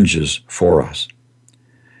changes for us.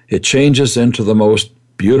 It changes into the most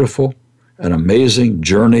beautiful and amazing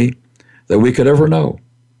journey that we could ever know.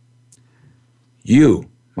 You,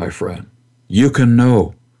 my friend, you can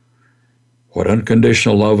know what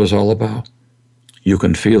unconditional love is all about. You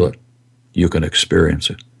can feel it. You can experience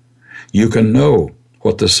it. You can know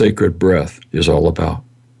what the sacred breath is all about.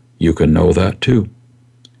 You can know that too.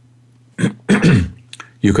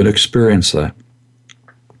 You can experience that.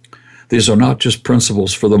 These are not just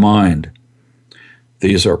principles for the mind.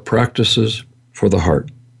 These are practices for the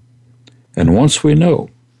heart. And once we know,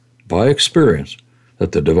 by experience,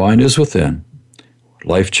 that the divine is within,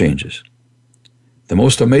 life changes. The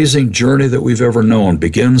most amazing journey that we've ever known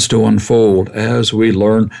begins to unfold as we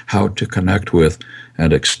learn how to connect with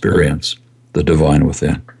and experience the divine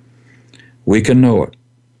within. We can know it.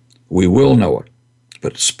 We will know it.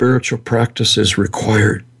 But spiritual practice is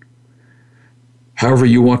required. However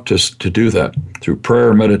you want to do that, through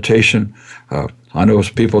prayer, meditation. I know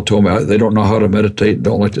people told me they don't know how to meditate,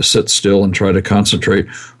 don't like to sit still and try to concentrate.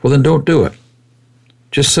 Well, then don't do it.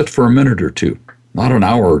 Just sit for a minute or two, not an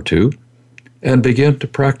hour or two, and begin to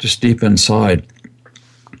practice deep inside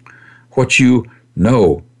what you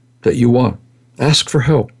know that you want. Ask for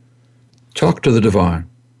help. Talk to the divine.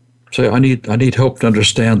 Say, I need help to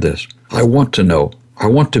understand this. I want to know. I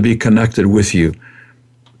want to be connected with you.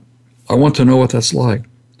 I want to know what that's like.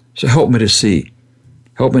 So help me to see.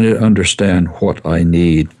 Help me to understand what I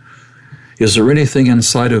need. Is there anything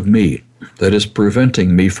inside of me that is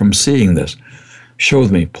preventing me from seeing this? Show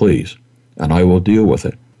me, please, and I will deal with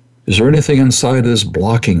it. Is there anything inside that is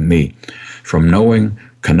blocking me from knowing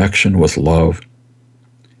connection with love?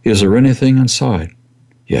 Is there anything inside?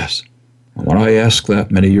 Yes. When I asked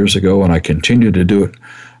that many years ago, and I continue to do it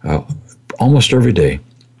almost every day,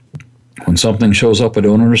 when something shows up I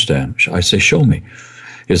don't understand, I say, show me.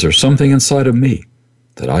 Is there something inside of me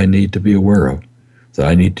that I need to be aware of, that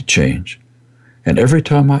I need to change? And every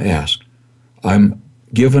time I ask, I'm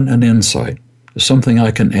given an insight, something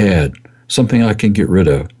I can add, something I can get rid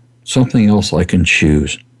of, something else I can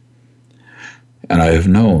choose. And I have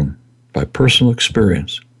known by personal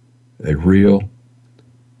experience a real,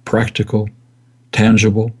 practical,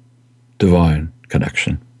 tangible, divine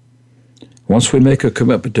connection. Once we make a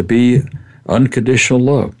commitment to be unconditional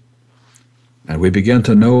love, and we begin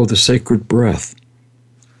to know the sacred breath,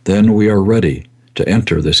 then we are ready to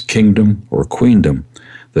enter this kingdom or queendom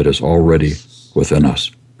that is already within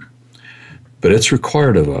us. But it's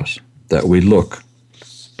required of us that we look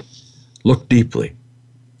deeply,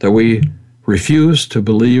 that we refuse to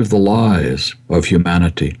believe the lies of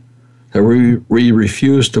humanity, that we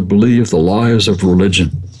refuse to believe the lies of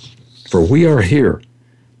religion. For we are here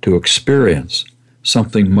to experience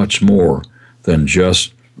something much more than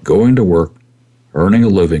just going to work, earning a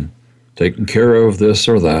living, taking care of this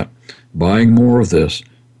or that, buying more of this,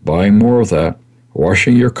 buying more of that,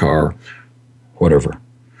 washing your car, whatever.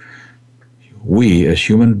 We as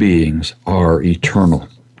human beings are eternal.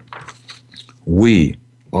 We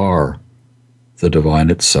are the divine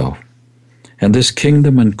itself. And this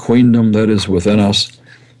kingdom and queendom that is within us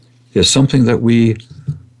is something that we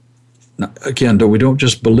don't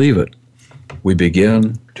just believe it, we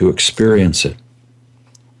begin to experience it.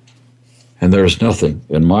 And there's nothing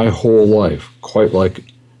in my whole life quite like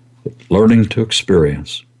learning to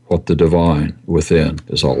experience what the divine within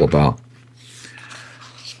is all about.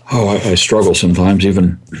 Oh, I struggle sometimes,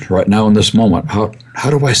 even right now in this moment. How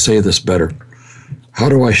do I say this better? How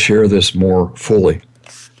do I share this more fully?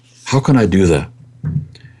 How can I do that?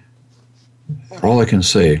 All I can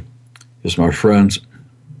say is, my friends,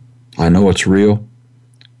 I know it's real,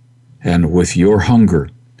 and with your hunger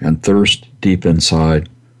and thirst deep inside,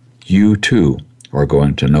 you too are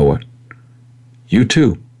going to know it. You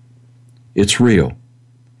too. It's real.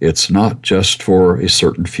 It's not just for a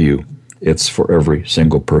certain few. It's for every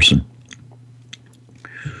single person.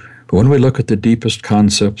 But when we look at the deepest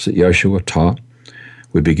concepts that Yeshua taught,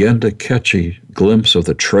 we begin to catch a glimpse of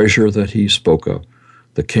the treasure that he spoke of,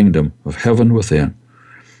 the kingdom of heaven within.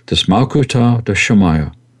 This Malkuta de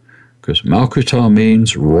Shemaya, because Malkuta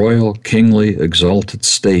means royal, kingly, exalted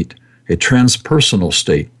state, a transpersonal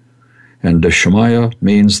state, and de Shemaya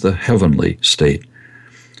means the heavenly state.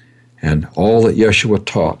 And all that Yeshua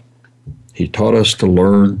taught, he taught us to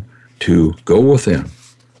learn to go within,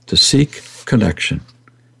 to seek connection,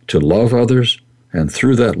 to love others, and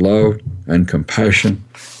through that love and compassion,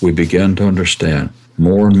 we begin to understand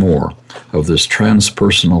more and more of this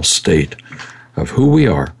transpersonal state of who we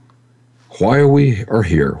are, why we are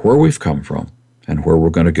here, where we've come from, and where we're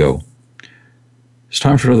going to go. It's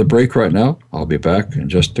time for another break right now. I'll be back in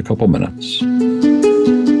just a couple minutes.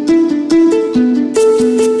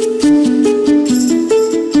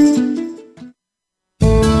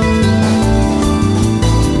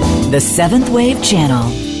 The Seventh Wave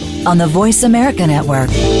Channel on the Voice America Network.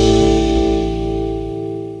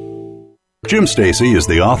 Jim Stacy is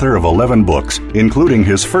the author of 11 books, including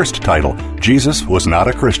his first title, Jesus Was Not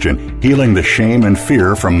a Christian, Healing the Shame and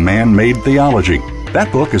Fear from Man-Made Theology.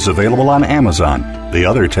 That book is available on Amazon. The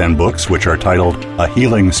other 10 books, which are titled A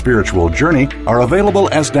Healing Spiritual Journey, are available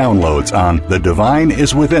as downloads on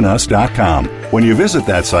thedivineiswithinus.com. When you visit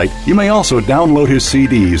that site, you may also download his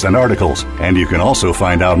CDs and articles, and you can also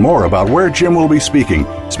find out more about where Jim will be speaking,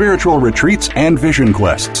 spiritual retreats, and vision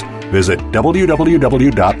quests. Visit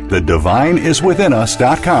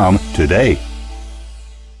www.thedivineiswithinus.com today.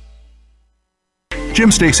 Jim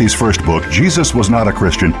Stacy's first book, Jesus Was Not a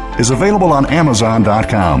Christian, is available on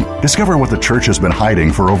Amazon.com. Discover what the church has been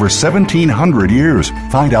hiding for over 1,700 years.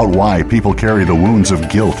 Find out why people carry the wounds of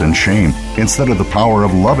guilt and shame instead of the power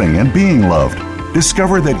of loving and being loved.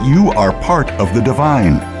 Discover that you are part of the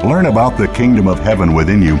divine. Learn about the kingdom of heaven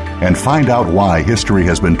within you and find out why history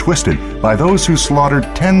has been twisted by those who slaughtered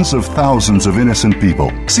tens of thousands of innocent people.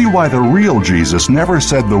 See why the real Jesus never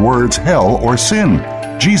said the words hell or sin.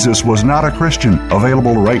 Jesus Was Not a Christian.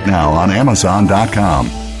 Available right now on Amazon.com.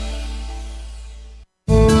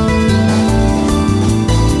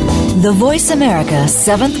 The Voice America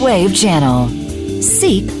Seventh Wave Channel.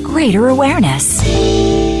 Seek greater awareness.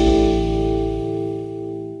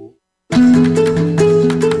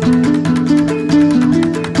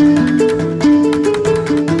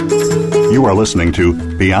 You are listening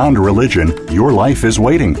to Beyond Religion, Your Life is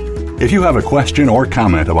Waiting. If you have a question or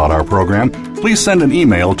comment about our program, please send an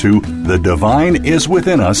email to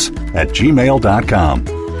thedivineiswithinus@gmail.com.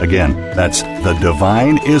 Again, that's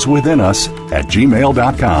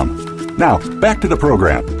thedivineiswithinus@gmail.com. Now, back to the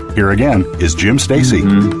program. Here again is Jim Stacy.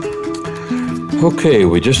 Okay,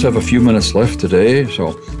 we just have a few minutes left today,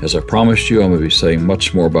 so as I promised you, I'm going to be saying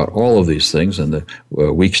much more about all of these things in the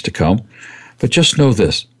weeks to come. But just know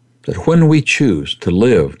this, that when we choose to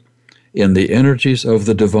live in the energies of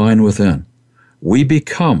the divine within, we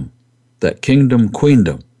become that kingdom,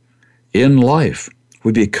 queendom in life.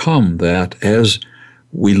 We become that as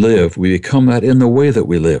we live. We become that in the way that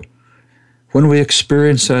we live. When we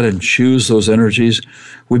experience that and choose those energies,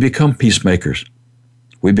 we become peacemakers.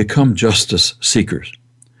 We become justice seekers.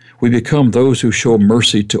 We become those who show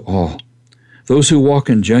mercy to all, those who walk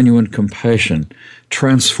in genuine compassion,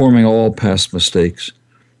 transforming all past mistakes,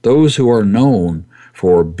 those who are known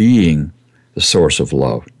for being the source of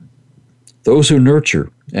love, those who nurture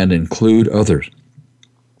and include others,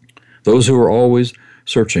 those who are always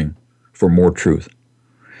searching for more truth,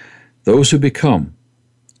 those who become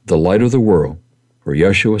the light of the world, where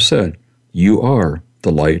Yeshua said, "You are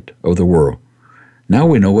the light of the world." Now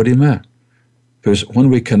we know what he meant, because when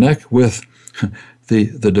we connect with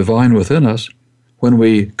the divine within us, when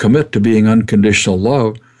we commit to being unconditional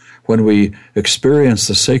love, when we experience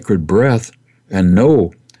the sacred breath and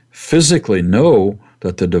physically know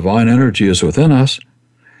that the divine energy is within us,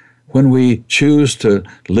 when we choose to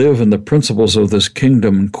live in the principles of this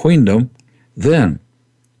kingdom and queendom, then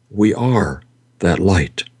we are that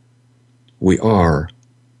light. We are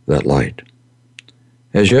that light.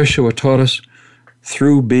 As Yeshua taught us,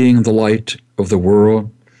 through being the light of the world,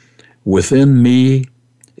 within me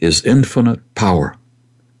is infinite power.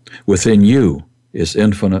 Within you is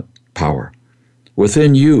infinite power.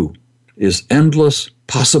 Within you is endless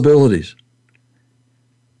possibilities.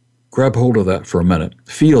 Grab hold of that for a minute.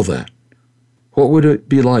 Feel that. What would it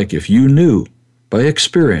be like if you knew by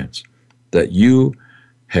experience that you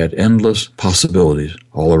had endless possibilities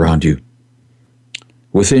all around you?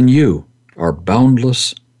 Within you are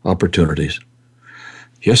boundless opportunities.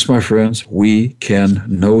 Yes, my friends, we can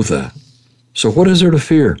know that. So what is there to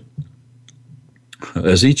fear?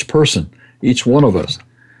 As each person, each one of us,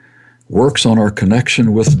 works on our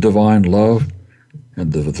connection with divine love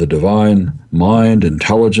and the divine mind,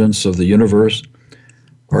 intelligence of the universe,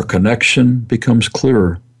 our connection becomes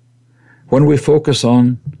clearer. When we focus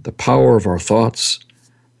on the power of our thoughts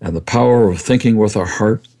and the power of thinking with our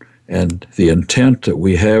heart and the intent that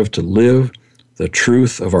we have to live the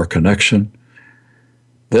truth of our connection,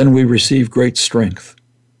 then we receive great strength,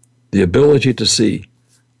 the ability to see,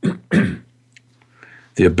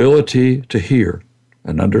 the ability to hear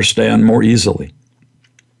and understand more easily.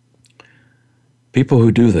 People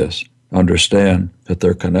who do this understand that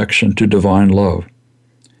their connection to divine love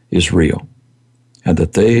is real and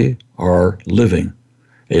that they are living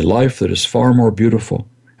a life that is far more beautiful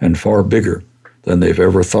and far bigger than they've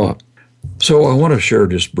ever thought. So I want to share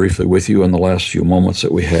just briefly with you in the last few moments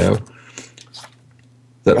that we have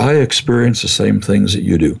that I experience the same things that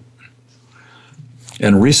you do.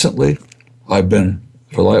 And recently, I've been,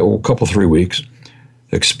 for like a couple, 3 weeks,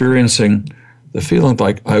 experiencing the feeling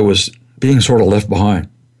like I was being sort of left behind.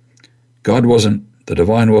 The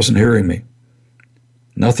divine wasn't hearing me.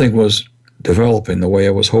 Nothing was developing the way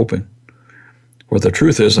I was hoping. Well, the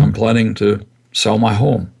truth is I'm planning to sell my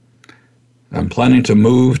home. I'm planning to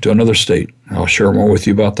move to another state. I'll share more with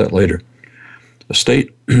you about that later. A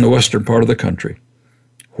state in the western part of the country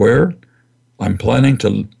where I'm planning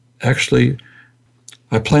to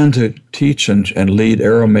I plan to teach and lead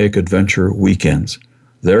Aramaic adventure weekends.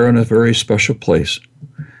 They're in a very special place,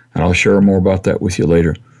 and I'll share more about that with you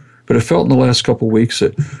later. But it felt in the last couple of weeks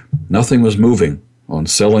that nothing was moving on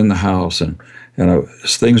selling the house, and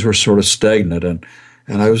things were sort of stagnant, and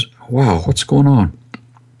I was, wow, what's going on?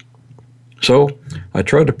 So I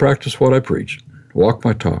tried to practice what I preach, walk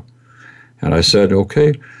my talk, and I said,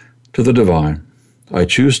 okay, to the divine, I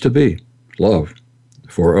choose to be love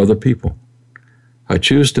for other people. I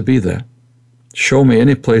choose to be that. Show me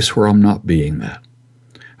any place where I'm not being that.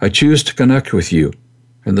 I choose to connect with you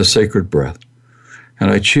in the sacred breath. And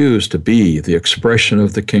I choose to be the expression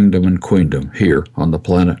of the kingdom and queendom here on the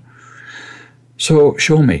planet. So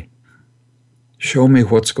show me. Show me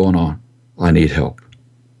what's going on. I need help.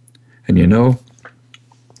 And you know,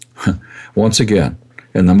 once again,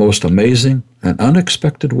 in the most amazing and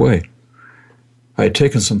unexpected way, I had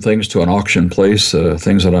taken some things to an auction place,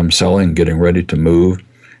 things that I'm selling, getting ready to move,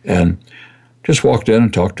 and just walked in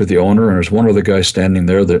and talked to the owner, and there's one other guy standing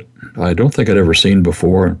there that I don't think I'd ever seen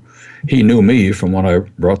before, and he knew me from when I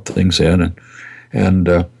brought things in,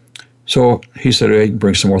 and so he said, hey,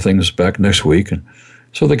 bring some more things back next week, and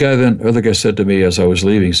so the other guy said to me as I was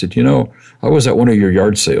leaving, he said, you know, I was at one of your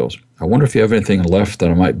yard sales. I wonder if you have anything left that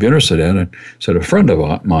I might be interested in, and said a friend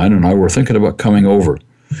of mine and I were thinking about coming over.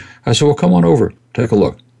 I said, well, come on over, take a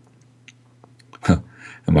look. And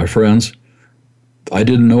my friends, I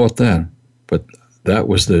didn't know it then, but that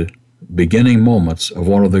was the beginning moments of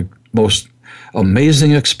one of the most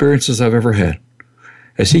amazing experiences I've ever had.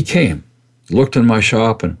 As he came, looked in my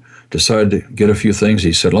shop and decided to get a few things,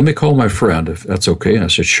 he said, let me call my friend, if that's okay. And I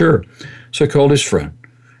said, sure. So I called his friend,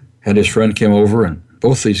 and his friend came over, and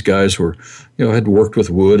both these guys were, had worked with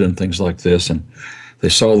wood and things like this, and they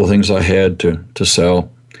saw the things I had to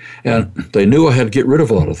sell. And they knew I had to get rid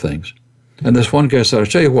of a lot of things. And this one guy said, I'll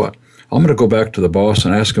tell you what, I'm going to go back to the boss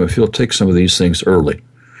and ask him if he'll take some of these things early.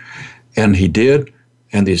 And he did,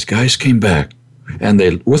 and these guys came back, and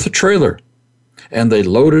with a trailer, and they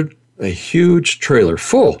loaded a huge trailer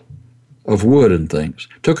full of wood and things,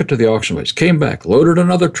 took it to the auction place, came back, loaded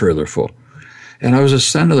another trailer full. And I was just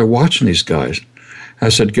standing there watching these guys. I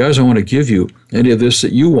said, guys, I want to give you any of this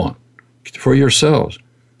that you want for yourselves,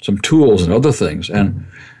 some tools and other things. And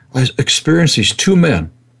I experienced these two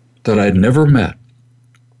men that I'd never met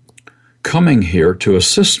coming here to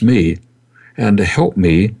assist me and to help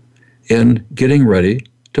me in getting ready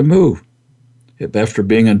to move. After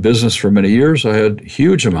being in business for many years, I had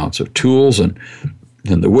huge amounts of tools and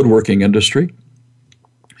in the woodworking industry,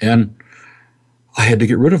 and I had to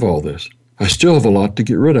get rid of all this. I still have a lot to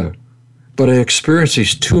get rid of, but I experienced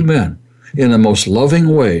these two men in the most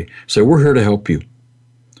loving way say, we're here to help you.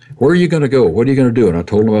 Where are you going to go? What are you going to do? And I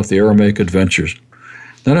told them about the Aramaic adventures.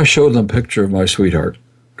 Then I showed them a picture of my sweetheart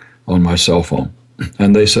on my cell phone,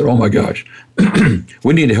 and they said, oh my gosh,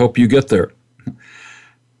 we need to help you get there.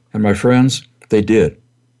 And my friends, they did.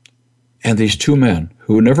 And these two men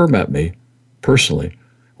who never met me personally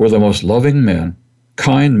were the most loving men,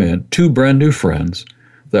 kind men, two brand new friends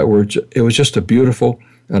that it was just a beautiful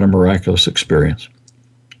and a miraculous experience.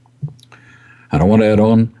 And I want to add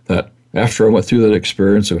on that after I went through that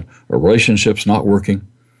experience of a relationship's not working,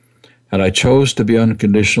 and I chose to be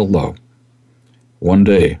unconditional love, one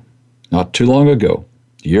day, not too long ago,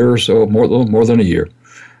 a year or so, more than a year,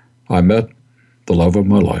 I met the love of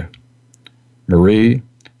my life. Marie,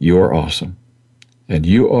 you are awesome, and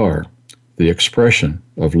you are the expression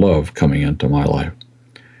of love coming into my life.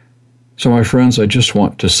 So my friends, I just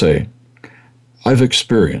want to say, I've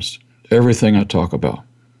experienced everything I talk about.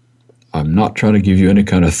 I'm not trying to give you any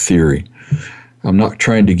kind of theory. I'm not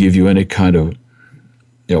trying to give you any kind of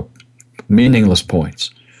meaningless points.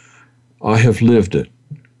 I have lived it.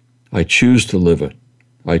 I choose to live it.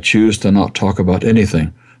 I choose to not talk about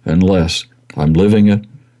anything unless I'm living it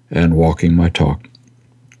and walking my talk.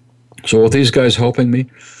 So with these guys helping me,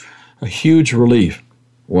 a huge relief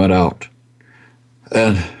went out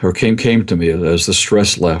or came to me as the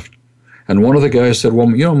stress left. And one of the guys said, well,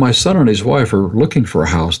 my son and his wife are looking for a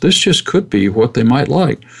house. This just could be what they might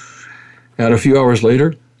like. And a few hours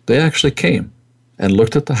later, they actually came and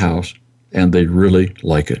looked at the house, and they really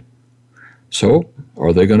like it. So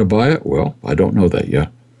are they going to buy it? Well, I don't know that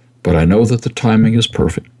yet. But I know that the timing is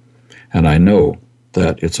perfect. And I know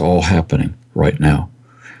that it's all happening right now.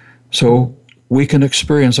 So we can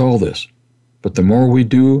experience all this. But the more we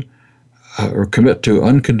do or commit to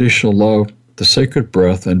unconditional love, the sacred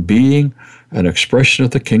breath, and being an expression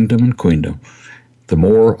of the kingdom and queendom, the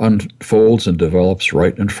more unfolds and develops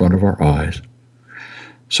right in front of our eyes.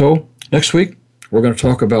 So next week, we're going to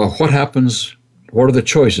talk about what happens, what are the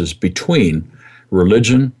choices between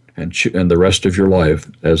religion and the rest of your life,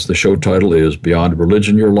 as the show title is, Beyond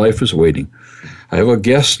Religion, Your Life is Waiting. I have a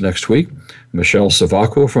guest next week, Michelle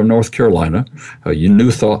Savacco from North Carolina, a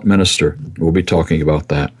New Thought minister. We'll be talking about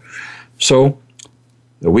that. So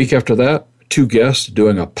the week after that, 2 guests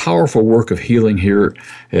doing a powerful work of healing here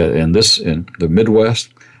in the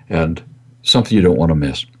Midwest, and something you don't want to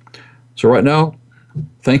miss. So right now,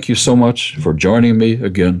 thank you so much for joining me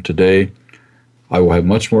again today. I will have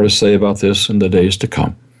much more to say about this in the days to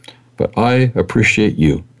come, but I appreciate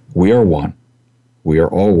you. We are one. We are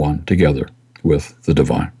all one together with the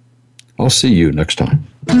divine. I'll see you next time.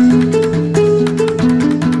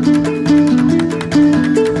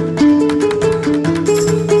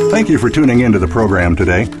 Thank you for tuning into the program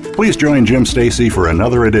today. Please join Jim Stacy for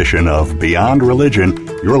another edition of Beyond Religion,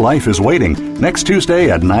 Your Life is Waiting, next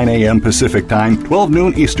Tuesday at 9 a.m. Pacific Time, 12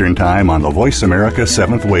 noon Eastern Time on the Voice America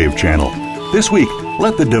 7th Wave Channel. This week,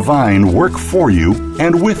 let the divine work for you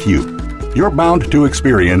and with you. You're bound to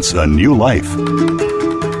experience a new life.